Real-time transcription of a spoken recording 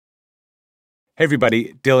Hey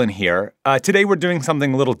everybody, Dylan here. Today we're doing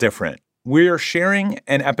something a little different. We're sharing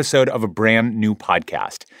an episode of a brand new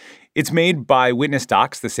podcast. It's made by Witness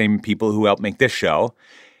Docs, the same people who helped make this show.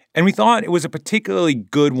 And we thought it was a particularly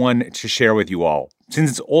good one to share with you all, since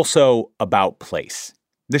it's also about place.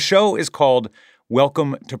 The show is called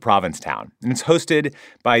Welcome to Provincetown, and it's hosted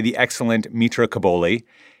by the excellent Mitra Kaboli.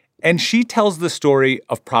 And she tells the story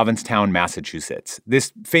of Provincetown, Massachusetts,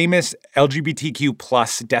 this famous LGBTQ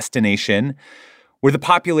plus destination where the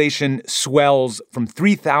population swells from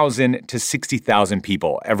 3,000 to 60,000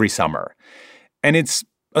 people every summer. And it's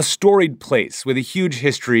a storied place with a huge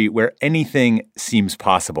history where anything seems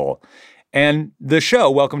possible. And the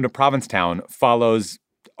show, Welcome to Provincetown, follows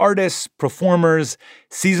artists, performers,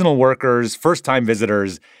 seasonal workers, first-time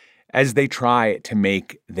visitors as they try to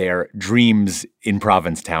make their dreams in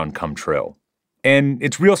Provincetown come true. And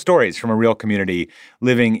it's real stories from a real community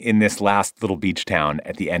living in this last little beach town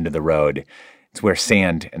at the end of the road. It's where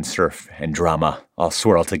sand and surf and drama all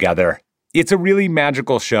swirl together. It's a really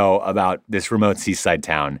magical show about this remote seaside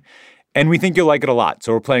town, and we think you'll like it a lot.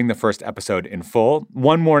 So we're playing the first episode in full.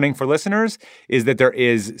 One warning for listeners is that there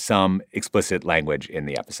is some explicit language in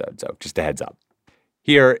the episode, so just a heads up.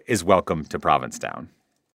 Here is Welcome to Provincetown.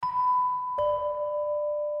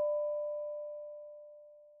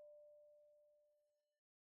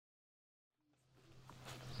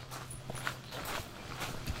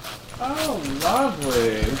 Oh,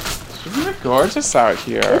 lovely. Isn't it gorgeous out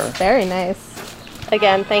here? It's very nice.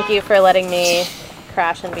 Again, thank you for letting me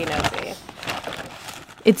crash and be nosy.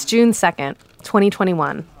 It's June 2nd,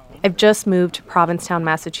 2021. I've just moved to Provincetown,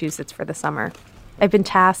 Massachusetts for the summer. I've been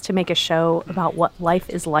tasked to make a show about what life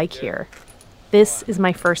is like here. This is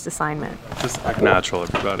my first assignment. Just act natural,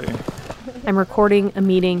 everybody. I'm recording a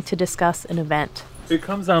meeting to discuss an event. It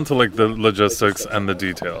comes down to the logistics and the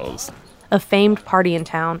details. A famed party in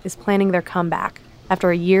town is planning their comeback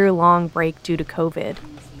after a year-long break due to COVID.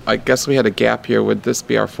 I guess we had a gap here. Would this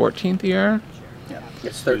be our 14th year? Yeah,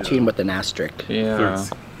 it's 13 with an asterisk. Yeah.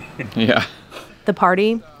 Yeah. The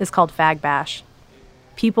party is called Fag Bash.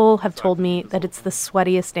 People have told me that it's the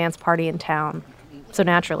sweatiest dance party in town. So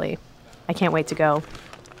naturally, I can't wait to go.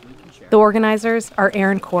 The organizers are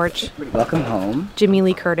Aaron Korch, Welcome home. Jimmy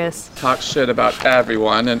Lee Curtis, Talk shit about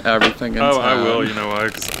everyone and everything in town. Oh, I will. You know why?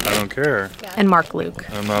 Because I don't care. and Mark Luke.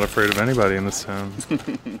 I'm not afraid of anybody in this town.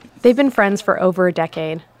 They've been friends for over a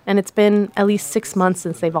decade, and it's been at least 6 months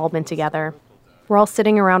since they've all been together. We're all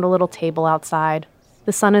sitting around a little table outside.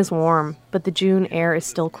 The sun is warm, but the June air is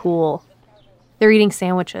still cool. They're eating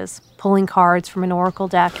sandwiches, pulling cards from an oracle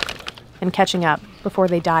deck, and catching up before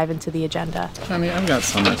they dive into the agenda. Honey, I've got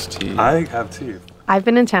so much tea. I have tea. I've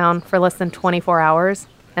been in town for less than 24 hours,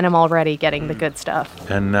 and I'm already getting the good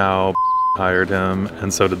stuff. And now hired him,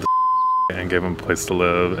 and so did the and gave him a place to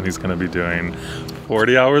live, and he's going to be doing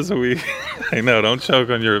 40 hours a week. I know, don't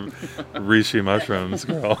choke on your reishi mushrooms,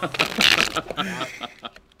 girl.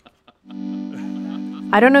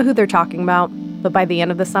 I don't know who they're talking about, but by the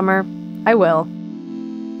end of the summer, I will.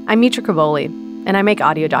 I'm Mitra Kaboli, and I make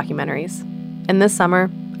audio documentaries. And this summer,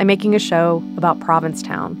 I'm making a show about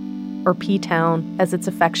Provincetown, or P-Town as it's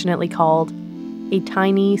affectionately called, a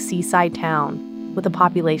tiny seaside town with a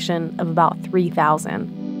population of about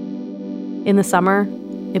 3,000. In the summer,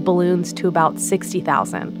 it balloons to about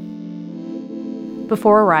 60,000.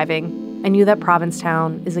 Before arriving, I knew that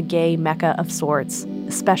Provincetown is a gay mecca of sorts,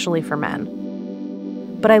 especially for men.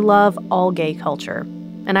 But I love all gay culture,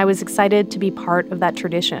 and I was excited to be part of that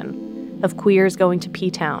tradition of queers going to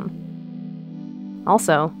P-Town.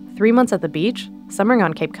 Also, 3 months at the beach, summering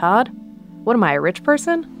on Cape Cod? What am I, a rich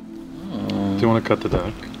person? Do you want to cut the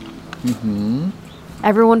deck? Mm-hmm.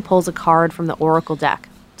 Everyone pulls a card from the oracle deck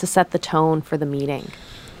to set the tone for the meeting.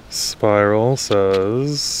 Spiral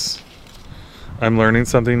says, I'm learning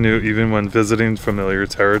something new even when visiting familiar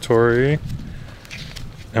territory.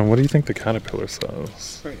 And what do you think the caterpillar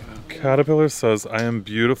says? Caterpillar says, I am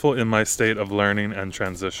beautiful in my state of learning and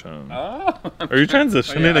transition. Oh. Are you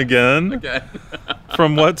transitioning again? Again.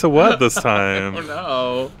 From what to what this time? Oh,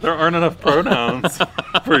 no. There aren't enough pronouns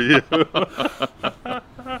for you.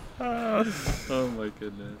 Oh, my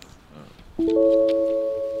goodness.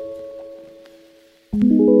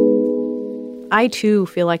 I, too,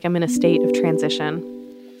 feel like I'm in a state of transition.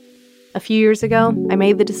 A few years ago, I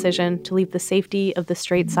made the decision to leave the safety of the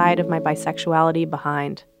straight side of my bisexuality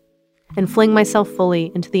behind and fling myself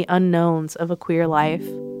fully into the unknowns of a queer life.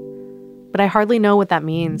 But I hardly know what that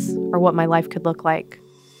means or what my life could look like.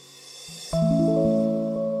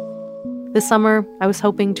 This summer, I was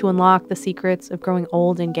hoping to unlock the secrets of growing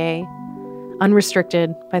old and gay,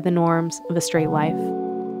 unrestricted by the norms of a straight life.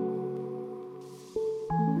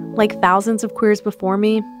 Like thousands of queers before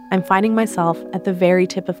me, I'm finding myself at the very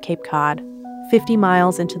tip of Cape Cod, 50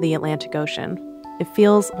 miles into the Atlantic Ocean. It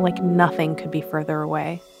feels like nothing could be further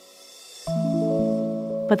away.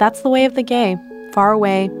 But that's the way of the gay, far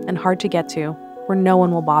away and hard to get to, where no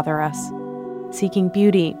one will bother us, seeking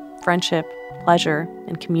beauty, friendship, pleasure,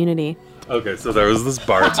 and community. Okay, so there was this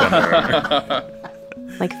bartender.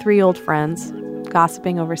 Like 3 old friends,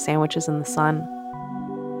 gossiping over sandwiches in the sun.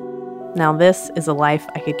 Now this is a life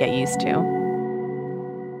I could get used to.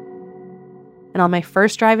 And on my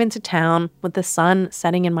first drive into town, with the sun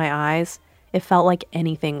setting in my eyes, it felt like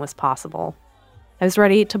anything was possible. I was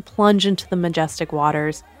ready to plunge into the majestic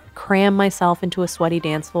waters, cram myself into a sweaty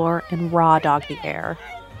dance floor, and raw dog the air.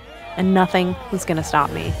 And nothing was going to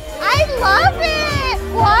stop me. I love it!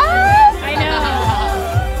 What? I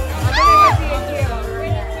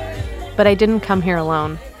know. But I didn't come here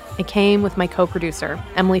alone. I came with my co-producer,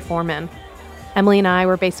 Emily Foreman. Emily and I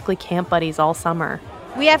were basically camp buddies all summer.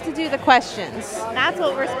 We have to do the questions. That's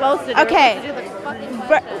what we're supposed to do. Okay. We're supposed to do the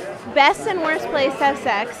fucking Best and worst place to have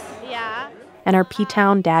sex. Yeah. And our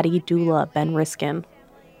P-Town daddy doula, Ben Riskin.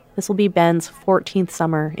 This will be Ben's 14th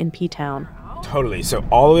summer in P-Town. Totally. So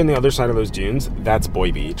all the way on the other side of those dunes, that's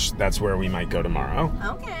Boy Beach. That's where we might go tomorrow.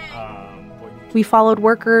 Okay. We followed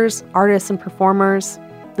workers, artists, and performers,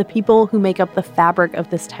 the people who make up the fabric of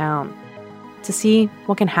this town, to see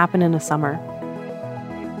what can happen in a summer.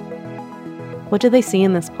 What did they see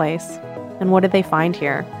in this place? And what did they find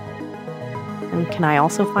here? And can I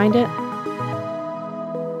also find it?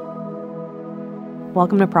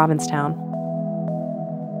 Welcome to Provincetown.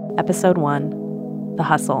 Episode 1, The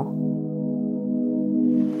Hustle.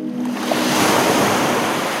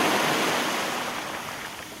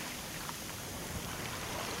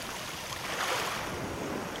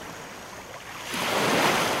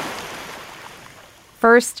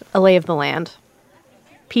 First, a lay of the land.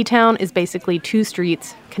 P-Town is basically 2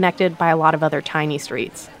 streets connected by a lot of other tiny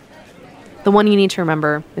streets. The one you need to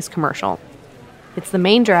remember is Commercial. It's the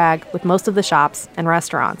main drag with most of the shops and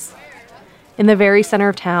restaurants. In the very center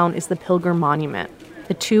of town is the Pilgrim Monument,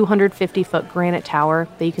 the 250-foot granite tower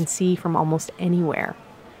that you can see from almost anywhere,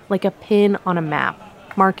 like a pin on a map,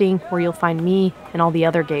 marking where you'll find me and all the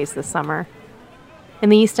other gays this summer. In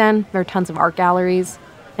the East End, there are tons of art galleries,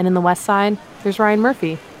 and in the West Side, there's Ryan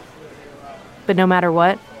Murphy. But no matter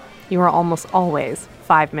what, you are almost always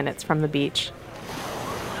 5 minutes from the beach.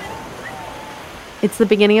 It's the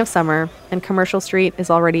beginning of summer, and Commercial Street is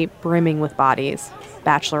already brimming with bodies.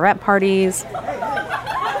 Bachelorette parties,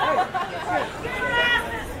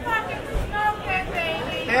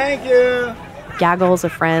 Thank you. gaggles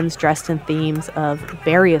of friends dressed in themes of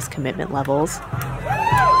various commitment levels,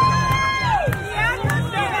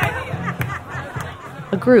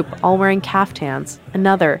 a group all wearing caftans,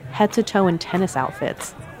 another head to toe in tennis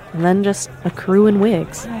outfits, and then just a crew in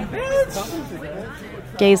wigs.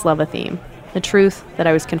 Gays love a theme, a truth that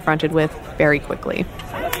I was confronted with very quickly.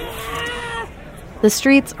 The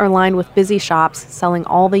streets are lined with busy shops selling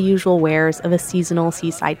all the usual wares of a seasonal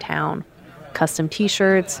seaside town. Custom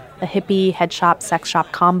t-shirts, a hippie head shop sex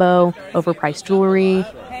shop combo, overpriced jewelry.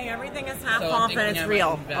 Hey, everything is half off and it's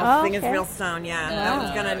real. Everything is real stone, yeah. That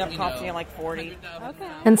was going to end up costing you like $40. Okay.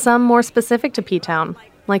 And some more specific to P-Town,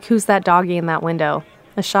 like Who's That Doggy in That Window,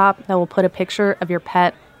 a shop that will put a picture of your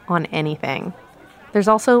pet on anything. There's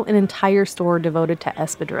also an entire store devoted to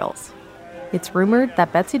espadrilles. It's rumored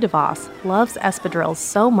that Betsy DeVos loves espadrilles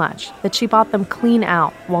so much that she bought them clean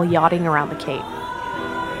out while yachting around the Cape.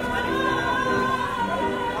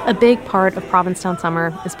 A big part of Provincetown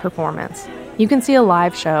summer is performance. You can see a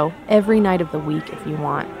live show every night of the week if you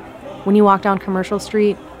want. When you walk down Commercial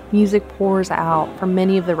Street, music pours out from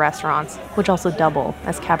many of the restaurants, which also double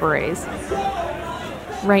as cabarets.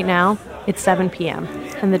 Right now, it's 7 p.m.,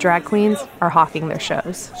 and the drag queens are hawking their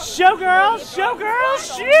shows. Showgirls,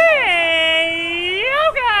 showgirls,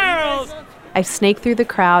 showgirls! I snaked through the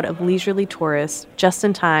crowd of leisurely tourists just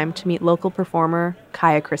in time to meet local performer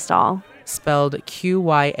Kaya Cristal. Spelled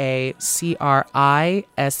Qyacristal.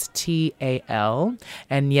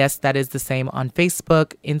 And yes, that is the same on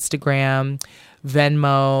Facebook, Instagram,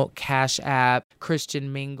 Venmo, Cash App,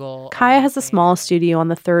 Christian Mingle. Kaya has a small studio on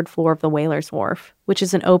the 3rd floor of the Whalers Wharf, which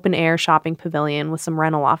is an open-air shopping pavilion with some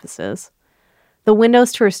rental offices. The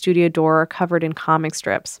windows to her studio door are covered in comic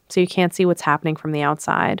strips, so you can't see what's happening from the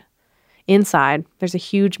outside. Inside, there's a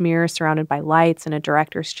huge mirror surrounded by lights and a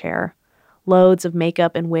director's chair. Loads of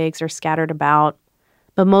makeup and wigs are scattered about,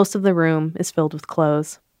 but most of the room is filled with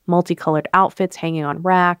clothes. Multicolored outfits hanging on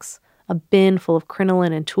racks, a bin full of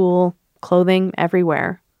crinoline and tulle, clothing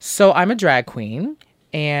everywhere. So I'm a drag queen,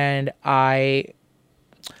 and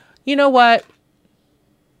you know what?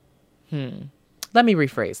 Let me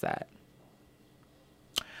rephrase that.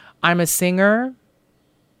 I'm a singer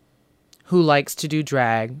who likes to do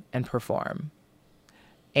drag and perform.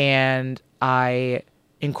 And I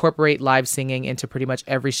incorporate live singing into pretty much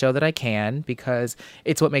every show that I can because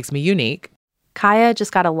it's what makes me unique. Kaya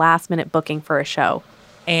just got a last-minute booking for a show.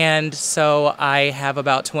 And so I have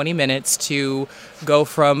about 20 minutes to go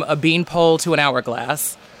from a beanpole to an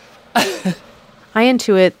hourglass. I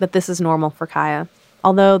intuit that this is normal for Kaya.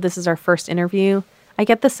 Although this is our first interview, I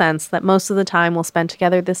get the sense that most of the time we'll spend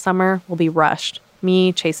together this summer will be rushed.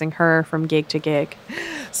 Me chasing her from gig to gig.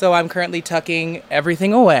 So I'm currently tucking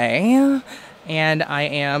everything away, and I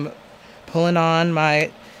am pulling on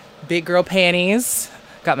my big girl panties,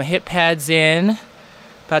 got my hip pads in,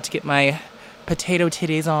 about to get my potato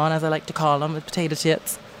titties on, as I like to call them, with potato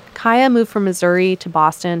tits. Kaya moved from Missouri to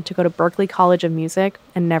Boston to go to Berklee College of Music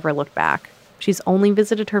and never looked back. She's only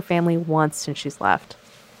visited her family once since she's left,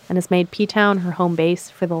 and has made P-Town her home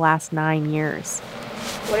base for the last 9 years.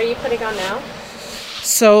 What are you putting on now?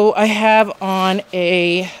 So I have on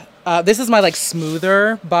this is my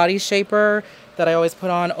smoother body shaper that I always put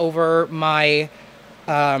on over my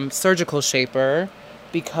surgical shaper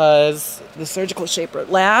because the surgical shaper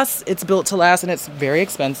lasts. It's built to last and it's very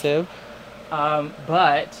expensive.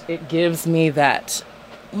 But it gives me that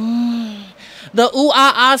the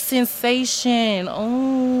ooh-ah-ah sensation.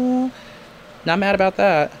 Oh, not mad about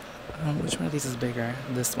that. Which one of these is bigger?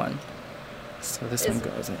 This one. So this one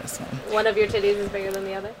goes in this one. One of your titties is bigger than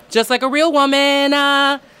the other? Just like a real woman.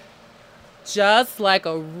 Just like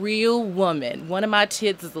a real woman. One of my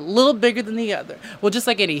tits is a little bigger than the other. Well, just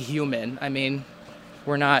like any human. I mean,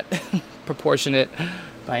 we're not proportionate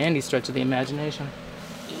by any stretch of the imagination.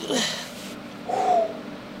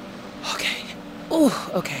 Okay. Ooh,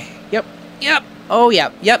 okay. Yep. Oh,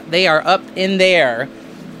 yep. They are up in there.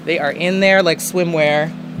 They are in there like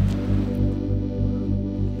swimwear.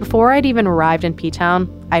 Before I'd even arrived in P-Town,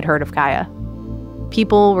 I'd heard of Kaya.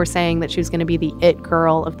 People were saying that she was going to be the it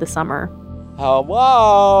girl of the summer.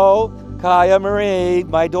 Hello, Kaya Marie,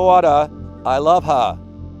 my daughter. I love her.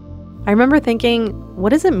 I remember thinking, what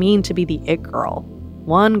does it mean to be the it girl?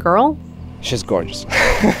 One girl? She's gorgeous.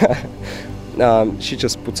 She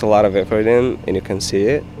just puts a lot of effort in, and you can see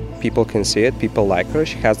it. People can see it. People like her.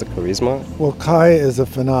 She has the charisma. Well, Kaya is a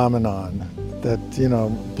phenomenon that,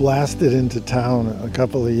 blasted into town a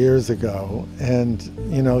couple of years ago. And,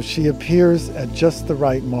 she appears at just the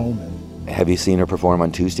right moment. Have you seen her perform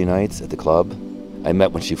on Tuesday nights at the club? I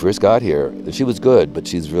met when she first got here. She was good, but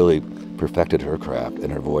she's really perfected her craft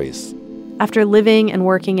and her voice. After living and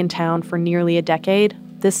working in town for nearly a decade,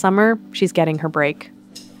 this summer, she's getting her break.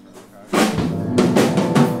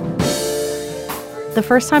 The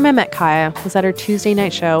first time I met Kaya was at her Tuesday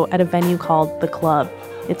night show at a venue called The Club.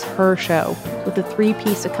 It's her show, with a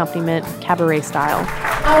 3-piece accompaniment, cabaret style.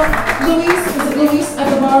 Luis, is it Luis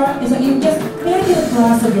at the bar? Is it you? Just may I get a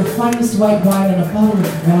glass of your finest white wine and a bottle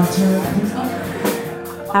of water?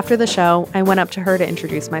 After the show, I went up to her to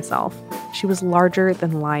introduce myself. She was larger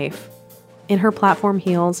than life. In her platform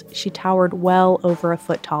heels, she towered well over a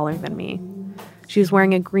foot taller than me. She was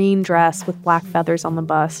wearing a green dress with black feathers on the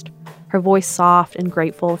bust, her voice soft and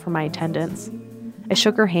grateful for my attendance. I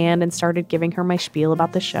shook her hand and started giving her my spiel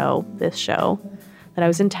about this show, that I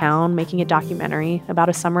was in town making a documentary about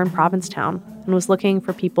a summer in Provincetown and was looking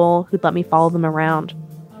for people who'd let me follow them around.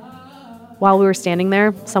 While we were standing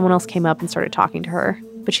there, someone else came up and started talking to her,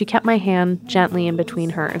 but she kept my hand gently in between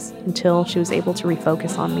hers until she was able to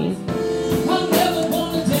refocus on me.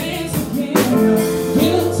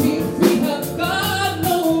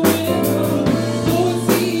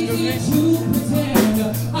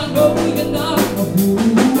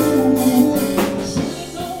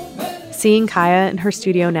 Seeing Kaya in her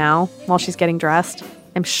studio now, while she's getting dressed,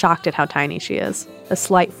 I'm shocked at how tiny she is. A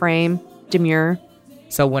slight frame, demure.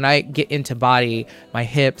 So when I get into body, my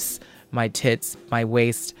hips, my tits, my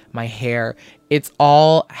waist, my hair, it's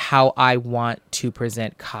all how I want to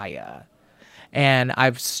present Kaya. And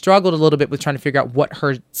I've struggled a little bit with trying to figure out what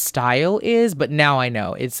her style is, but now I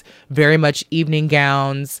know. It's very much evening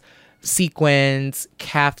gowns, sequins,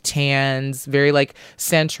 caftans, very like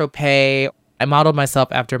Saint-Tropez. I modeled myself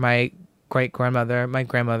after my great-grandmother, my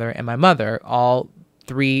grandmother, and my mother, all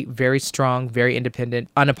 3 very strong, very independent,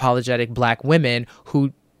 unapologetic Black women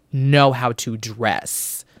who know how to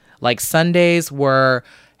dress. Like Sundays were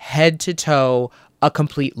head to toe a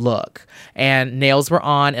complete look, and nails were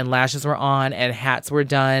on and lashes were on and hats were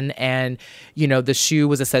done, and the shoe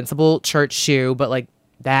was a sensible church shoe, but like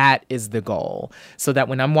That is the goal. So that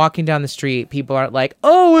when I'm walking down the street, people aren't like,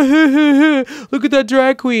 oh, look at that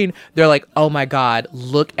drag queen. They're like, oh my God,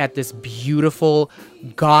 look at this beautiful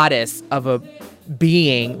goddess of a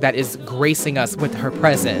being that is gracing us with her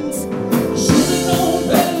presence.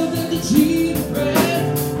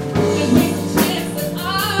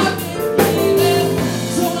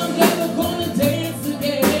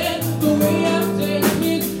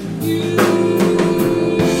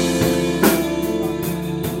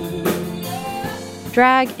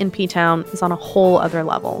 Drag in P-Town is on a whole other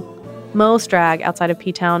level. Most drag outside of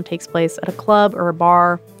P-Town takes place at a club or a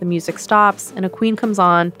bar, the music stops, and a queen comes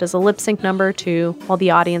on, does a lip-sync number or two, while the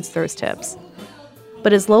audience throws tips.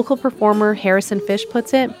 But as local performer Harrison Fish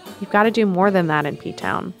puts it, you've got to do more than that in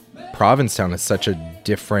P-Town. Provincetown is such a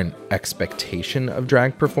different expectation of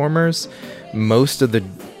drag performers. Most of the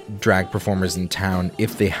drag performers in town,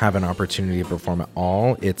 if they have an opportunity to perform at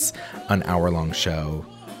all, it's an hour-long show.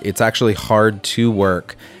 It's actually hard to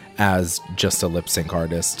work as just a lip sync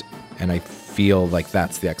artist, and I feel like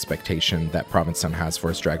that's the expectation that Provincetown has for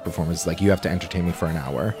its drag performers. Like, you have to entertain me for an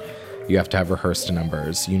hour. You have to have rehearsed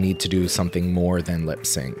numbers. You need to do something more than lip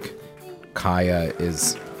sync. Kaya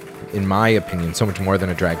is, in my opinion, so much more than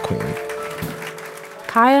a drag queen.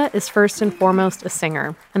 Kaya is first and foremost a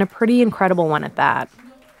singer, and a pretty incredible one at that.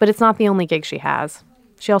 But it's not the only gig she has.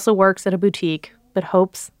 She also works at a boutique, but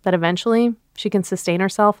hopes that eventually she can sustain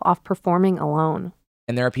herself off performing alone.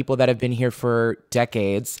 And there are people that have been here for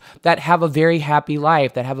decades that have a very happy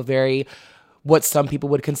life, that have a very, what some people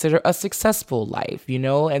would consider a successful life, you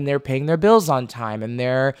know, and they're paying their bills on time and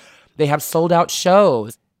they have sold out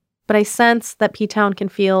shows. But I sense that P-Town can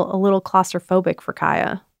feel a little claustrophobic for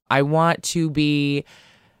Kaya. I want to be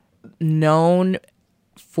known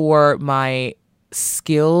for my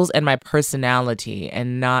skills and my personality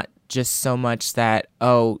and not just so much that,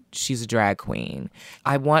 oh, she's a drag queen.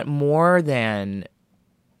 I want more than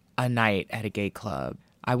a night at a gay club.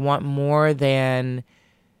 I want more than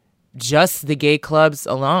just the gay clubs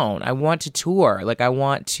alone. I want to tour. Like, I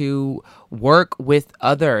want to work with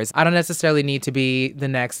others. I don't necessarily need to be the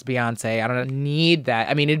next Beyonce. I don't need that.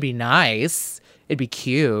 I mean, it'd be nice. It'd be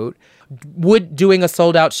cute. Would doing a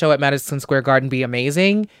sold-out show at Madison Square Garden be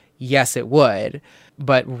amazing? Yes, it would.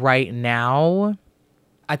 But right now,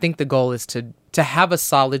 I think the goal is to have a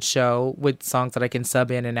solid show with songs that I can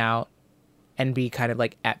sub in and out and be kind of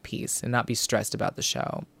like at peace and not be stressed about the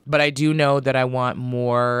show. But I do know that I want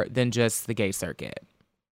more than just the gay circuit.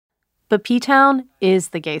 But P-Town is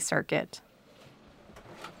the gay circuit.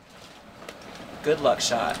 Good luck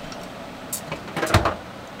shot.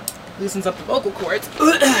 Loosens up the vocal cords.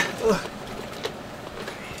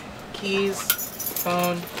 Keys,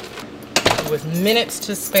 phone, with minutes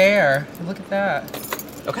to spare. Look at that.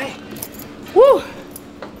 Okay. Woo!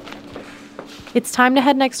 It's time to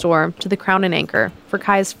head next door to the Crown and Anchor for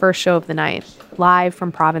Kaya's first show of the night, live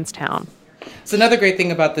from Provincetown. So another great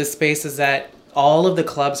thing about this space is that all of the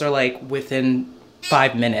clubs are like within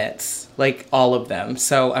 5 minutes, like all of them.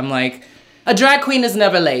 So I'm like, a drag queen is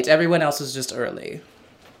never late. Everyone else is just early.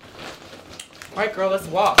 All right, girl, let's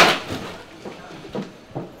walk.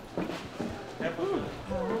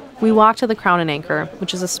 We walk to the Crown and Anchor,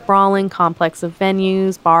 which is a sprawling complex of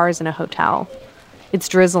venues, bars, and a hotel. It's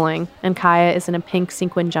drizzling, and Kaya is in a pink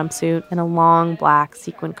sequin jumpsuit and a long black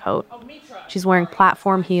sequin coat. She's wearing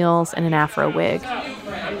platform heels and an afro wig.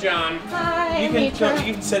 I'm John. Hi, You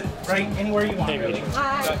can sit right anywhere you want.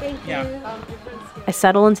 Hi, thank you. Yeah. I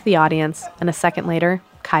settle into the audience, and a second later,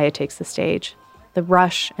 Kaya takes the stage. The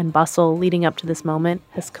rush and bustle leading up to this moment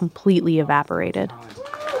has completely evaporated.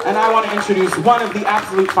 And I want to introduce one of the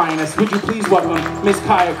absolute finest. Would you please welcome Miss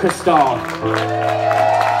Kaya Crystal.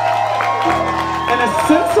 And a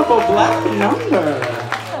sensible black number.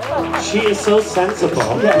 She is so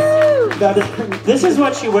sensible. Yes. This is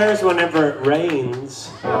what she wears whenever it rains.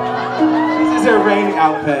 This is her rain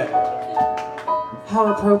outfit. How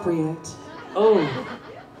appropriate. Oh.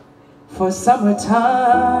 For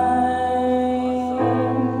summertime.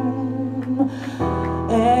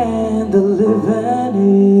 And the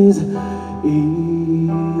living is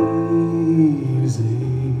easy.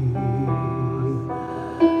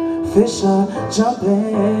 Fish are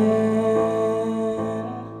jumping.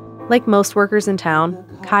 Like most workers in town,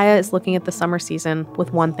 Kaya is looking at the summer season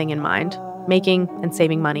with one thing in mind: making and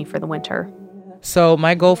saving money for the winter. So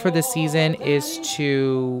my goal for this season is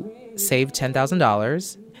to save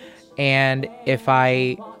 $10,000. And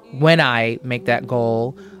when I make that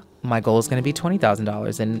goal, my goal is going to be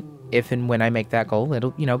 $20,000. And if and when I make that goal,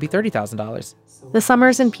 it'll, be $30,000. The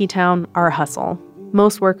summers in P-Town are a hustle.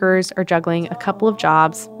 Most workers are juggling a couple of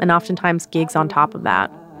jobs and oftentimes gigs on top of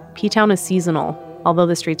that. P-Town is seasonal, Although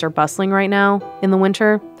the streets are bustling right now, in the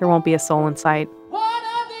winter, there won't be a soul in sight.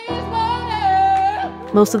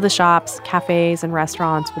 Most of the shops, cafes, and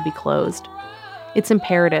restaurants will be closed. It's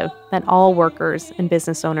imperative that all workers and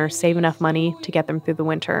business owners save enough money to get them through the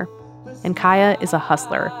winter. And Kaya is a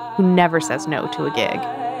hustler who never says no to a gig.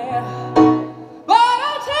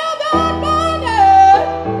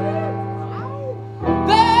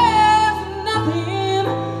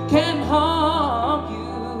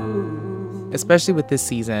 Especially with this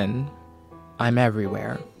season, I'm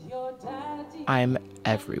everywhere. I'm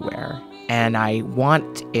everywhere. And I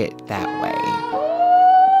want it that way.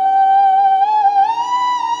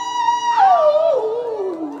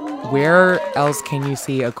 Where else can you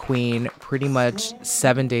see a queen pretty much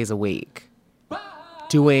 7 days a week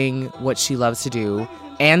doing what she loves to do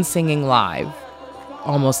and singing live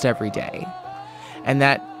almost every day? And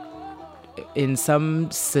that, in some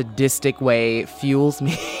sadistic way, fuels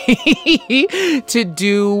me to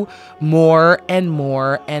do more and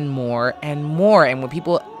more and more and more. And when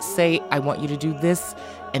people say, I want you to do this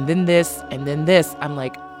and then this and then this, I'm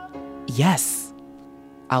like, yes,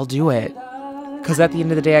 I'll do it. Because at the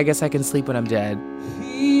end of the day, I guess I can sleep when I'm dead.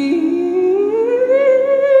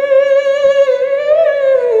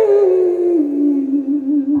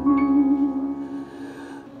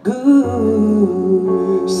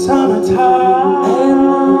 Summertime and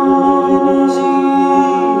loving is easy.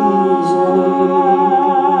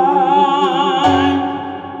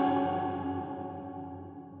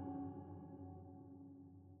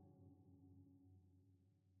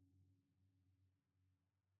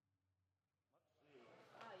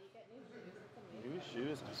 New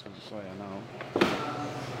shoes? I know.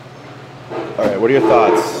 All right, what are your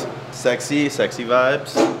thoughts? Sexy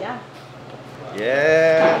vibes?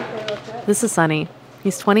 Yeah. This is Sunny.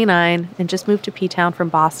 He's 29 and just moved to P-Town from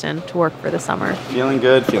Boston to work for the summer. Feeling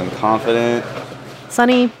good, feeling confident.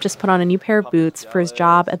 Sunny just put on a new pair of boots for his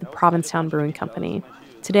job at the Provincetown Brewing Company.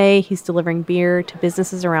 Today, he's delivering beer to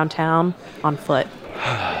businesses around town on foot.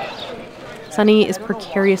 Sunny is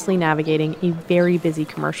precariously navigating a very busy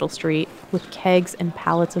commercial street with kegs and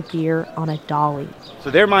pallets of beer on a dolly. So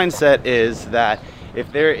their mindset is that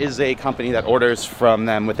if there is a company that orders from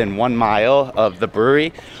them within 1 mile of the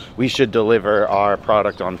brewery, we should deliver our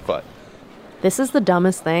product on foot. This is the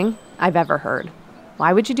dumbest thing I've ever heard.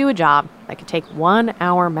 Why would you do a job that could take 1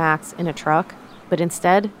 hour max in a truck, but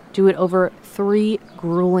instead do it over 3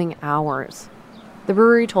 grueling hours? The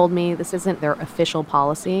brewery told me this isn't their official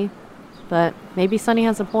policy, but maybe Sunny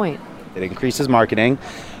has a point. It increases marketing.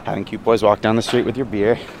 Having cute boys walk down the street with your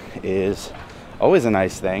beer is always a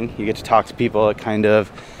nice thing. You get to talk to people. It kind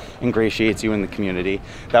of ingratiates you in the community.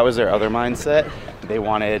 That was their other mindset. They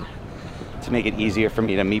wanted to make it easier for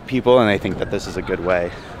me to meet people, and I think that this is a good way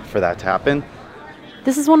for that to happen.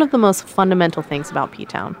 This is one of the most fundamental things about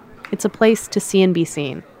P-Town. It's a place to see and be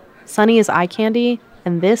seen. Sunny is eye candy,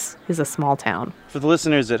 and this is a small town. For the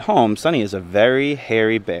listeners at home, Sunny is a very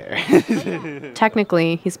hairy bear.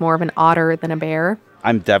 Technically, he's more of an otter than a bear.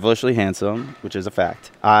 I'm devilishly handsome, which is a fact.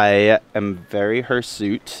 I am very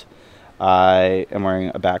hirsute. I am wearing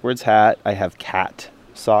a backwards hat. I have cat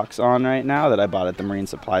socks on right now that I bought at the marine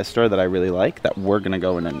supply store that I really like, that we're gonna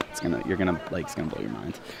go in and it's gonna blow your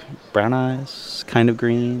mind. Brown eyes, kind of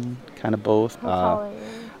green, kind of both.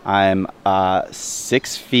 I'm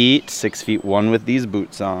 6 feet, 6'1" with these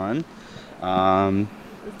boots on.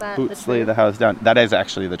 Boots lay the house down. That is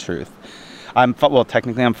actually the truth.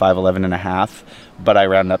 Technically I'm 5'11" and a half, but I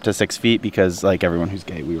round up to 6 feet because, like everyone who's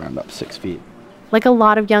gay, we round up to 6 feet. Like a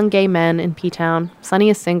lot of young gay men in P-Town, Sunny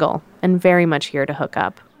is single and very much here to hook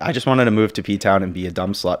up. I just wanted to move to P-Town and be a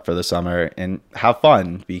dumb slut for the summer and have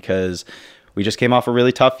fun because we just came off a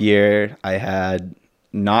really tough year. I had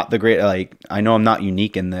not the great, I know I'm not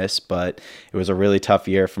unique in this, but it was a really tough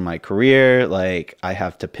year for my career. I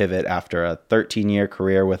have to pivot after a 13-year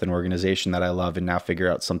career with an organization that I love and now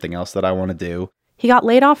figure out something else that I want to do. He got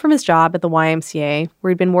laid off from his job at the YMCA,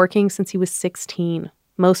 where he'd been working since he was 16,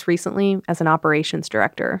 most recently as an operations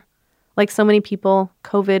director. Like so many people,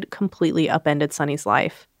 COVID completely upended Sunny's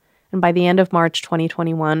life. And by the end of March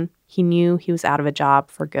 2021, he knew he was out of a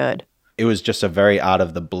job for good. It was just a very out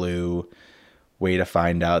of the blue way to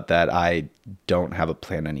find out that I don't have a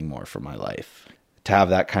plan anymore for my life. To have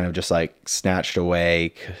that kind of just snatched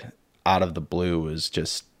away out of the blue was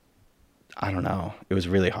just, I don't know, it was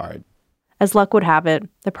really hard. As luck would have it,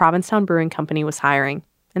 the Provincetown Brewing Company was hiring,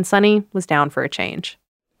 and Sunny was down for a change.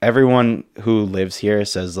 Everyone who lives here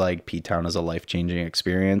says P-Town is a life-changing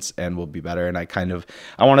experience and will be better, and I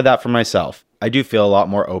wanted that for myself. I do feel a lot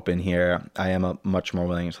more open here. I am much more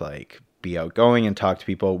willing to be outgoing and talk to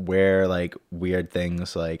people, wear like weird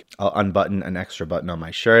things. Like I'll unbutton an extra button on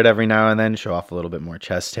my shirt every now and then, show off a little bit more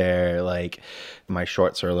chest hair. Like my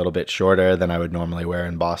shorts are a little bit shorter than I would normally wear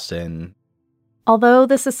in Boston. Although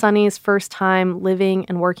this is Sonny's first time living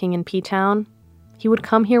and working in P-Town, he would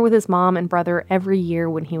come here with his mom and brother every year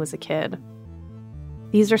when he was a kid.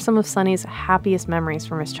 These are some of Sonny's happiest memories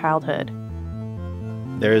from his childhood.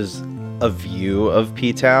 There's a view of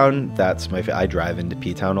P-Town that's I drive into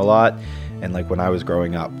P-Town a lot, and like when I was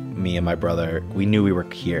growing up, me and my brother, we knew we were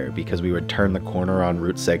here because we would turn the corner on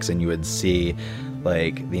Route 6 and you would see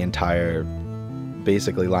like the entire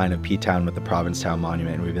basically line of P-Town with the Provincetown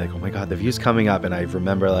monument, and we'd be like, oh my god, the view's coming up. And I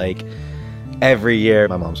remember like every year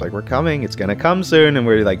my mom's like, we're coming, it's gonna come soon, and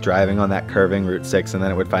we're like driving on that curving Route 6, and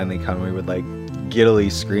then it would finally come and we would like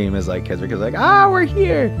giddily scream as like kids, because like, we're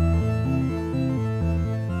here.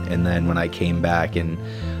 And then when I came back and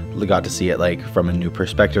got to see it like from a new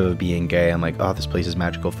perspective of being gay, I'm like, oh, this place is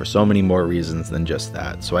magical for so many more reasons than just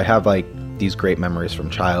that. So I have like these great memories from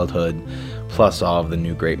childhood, plus all of the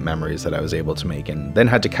new great memories that I was able to make, and then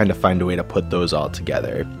had to kind of find a way to put those all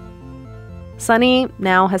together. Sonny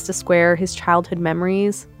now has to square his childhood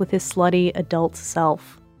memories with his slutty adult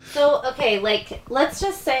self. So, okay, like, let's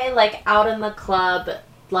just say, like, out in the club,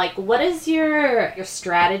 like, what is your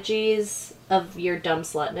strategies of your dumb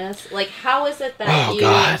slutness? Like, how is it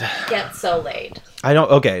that get so laid?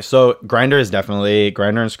 Okay, so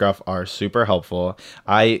Grindr and Scruff are super helpful.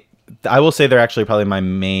 I will say they're actually probably my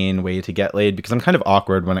main way to get laid, because I'm kind of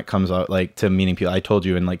awkward when it comes out like to meeting people. I told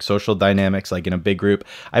you in like social dynamics, like in a big group,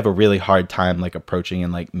 I have a really hard time like approaching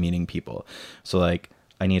and like meeting people. So like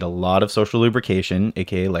I need a lot of social lubrication,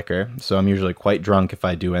 aka liquor. So I'm usually quite drunk if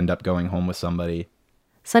I do end up going home with somebody.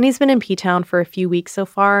 Sonny's been in P-Town for a few weeks so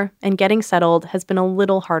far, and getting settled has been a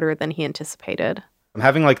little harder than he anticipated. I'm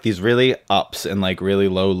having like these really ups and like really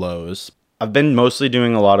low lows. I've been mostly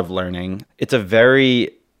doing a lot of learning. It's a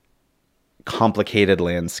very complicated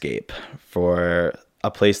landscape for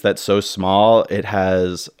a place that's so small. It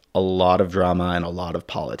has a lot of drama and a lot of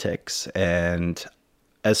politics. And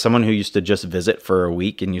as someone who used to just visit for a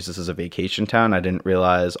week and use this as a vacation town, I didn't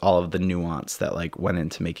realize all of the nuance that like went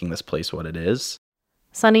into making this place what it is.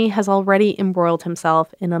 Sonny has already embroiled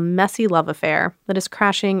himself in a messy love affair that is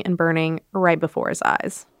crashing and burning right before his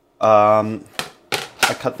eyes. I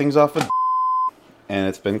cut things off with and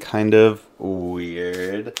it's been kind of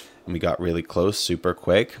weird. And we got really close super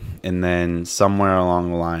quick. And then somewhere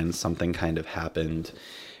along the line, something kind of happened.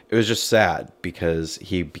 It was just sad because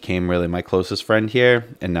he became really my closest friend here.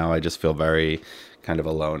 And now I just feel very kind of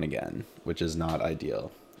alone again, which is not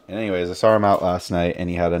ideal. And anyways, I saw him out last night and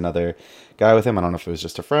he had another guy with him. I don't know if it was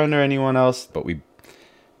just a friend or anyone else, but we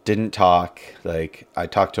didn't talk. Like I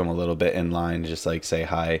talked to him a little bit in line, just like say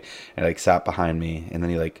hi, and like sat behind me, and then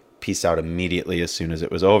he like peaced out immediately as soon as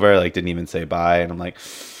it was over, like didn't even say bye. And I'm like,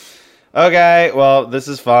 okay, well, this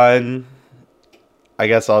is fun. I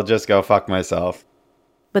guess I'll just go fuck myself.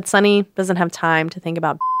 But Sonny doesn't have time to think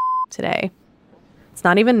about today. It's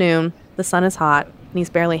not even noon, the sun is hot, and he's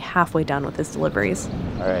barely halfway done with his deliveries.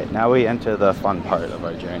 All right, now we enter the fun part of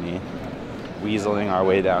our journey. Weaseling our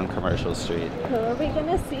way down Commercial Street. Who are we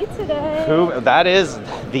gonna see today? That is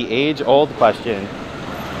the age-old question.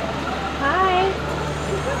 Hi.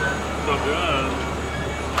 So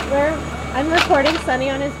good. I'm recording Sonny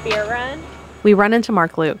on his beer run. We run into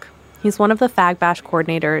Mark Luke. He's one of the Fag Bash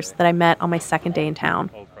coordinators that I met on my second day in town.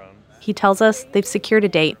 He tells us they've secured a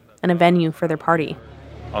date and a venue for their party.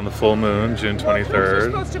 On the full moon, June 23rd. We're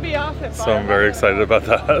supposed to be off at 5. So I'm very excited about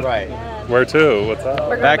that. Right. Where to? What's up?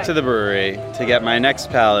 Back to the brewery to get my next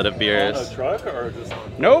pallet of beers. On a truck or just?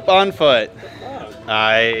 Nope, on foot.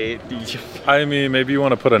 I mean, maybe you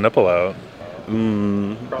want to put a nipple out.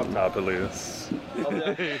 Crop top at least.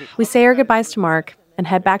 We say our goodbyes to Mark and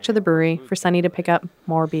head back to the brewery for Sonny to pick up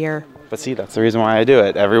more beer. But see, that's the reason why I do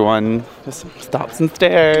it. Everyone just stops and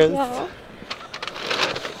stares. Yeah.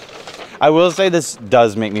 I will say this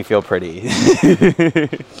does make me feel pretty.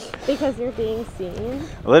 Because you're being seen?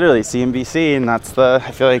 Literally, see and be seen. That's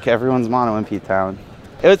I feel like everyone's motto in P-Town.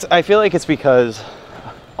 I feel like it's because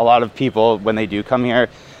a lot of people, when they do come here,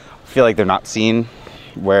 feel like they're not seen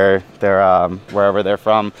where they're, wherever they're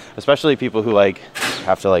from. Especially people who like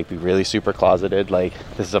have to like be really super closeted. Like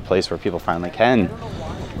this is a place where people finally can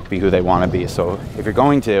be who they want to be. So if you're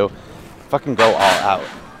going to, fucking go all out.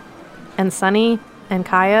 And Sonny and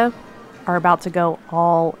Kaya are about to go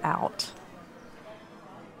all out.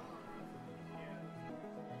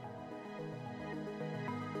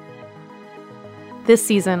 This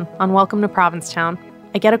season on Welcome to Provincetown,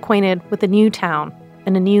 I get acquainted with a new town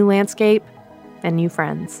and a new landscape and new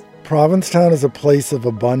friends. Provincetown is a place of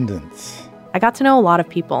abundance. I got to know a lot of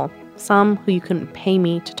people, some who you couldn't pay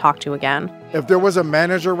me to talk to again. If there was a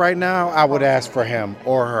manager right now, I would ask for him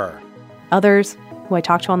or her. Others who I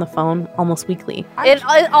talk to on the phone almost weekly. It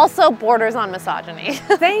also borders on misogyny.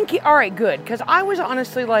 Thank you. All right, good. Because I was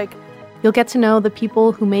honestly like... You'll get to know the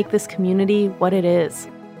people who make this community what it is.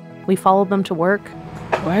 We followed them to work.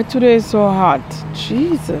 Why today is so hot?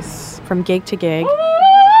 Jesus. From gig to gig.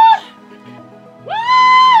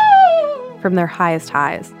 From their highest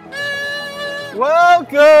highs.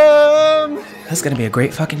 Welcome! That's gonna be a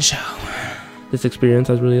great fucking show. This experience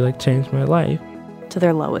has really changed my life. To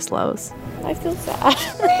their lowest lows. I feel sad.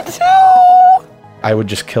 Me too! I would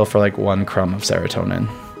just kill for one crumb of serotonin.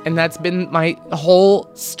 And that's been my whole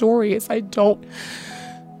story is I don't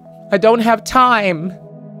have time.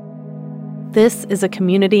 This is a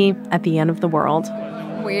community at the end of the world.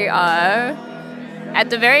 We are at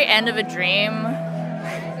the very end of a dream.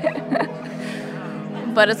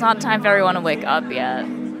 But it's not time for everyone to wake up yet.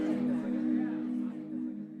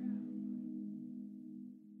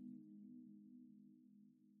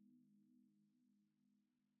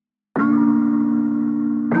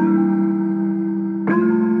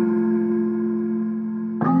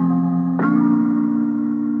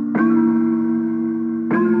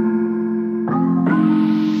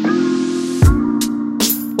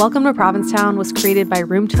 Welcome to Provincetown was created by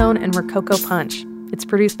Roomtone and Rococo Punch. It's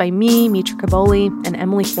produced by me, Mitra Caboli, and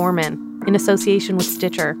Emily Foreman, in association with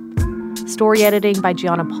Stitcher. Story editing by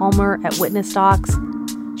Gianna Palmer at Witness Docs.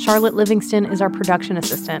 Charlotte Livingston is our production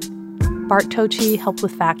assistant. Bart Tochi helped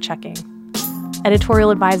with fact-checking.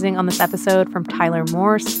 Editorial advising on this episode from Tyler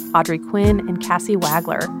Morse, Audrey Quinn, and Cassie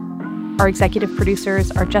Wagler. Our executive producers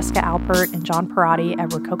are Jessica Alpert and John Perotti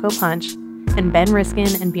at Rococo Punch, and Ben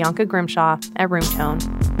Riskin and Bianca Grimshaw at Roomtone.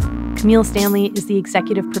 Camille Stanley is the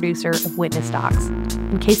executive producer of Witness Docs,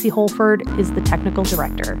 and Casey Holford is the technical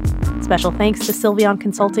director. Special thanks to Sylveon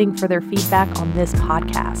Consulting for their feedback on this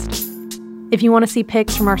podcast. If you want to see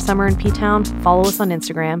pics from our summer in P-Town, follow us on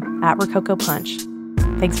Instagram at Rococo Punch.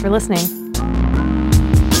 Thanks for listening.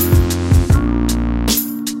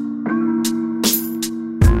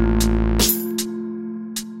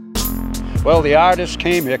 Well, the artists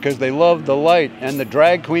came here because they loved the light, and the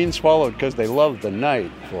drag queens followed because they loved the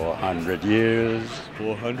night. 400 years.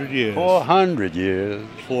 400 years. 400 years.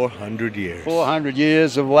 400 years. 400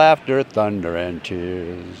 years of laughter, thunder, and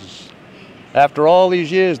tears. After all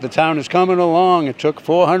these years, the town is coming along. It took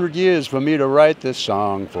 400 years for me to write this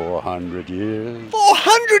song. 400 years.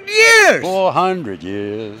 400 years! 400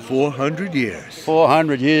 years. 400 years.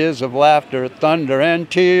 400 years of laughter, thunder, and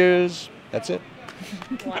tears. That's it.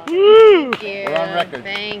 Thank you. We're on record.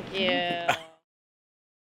 Thank you.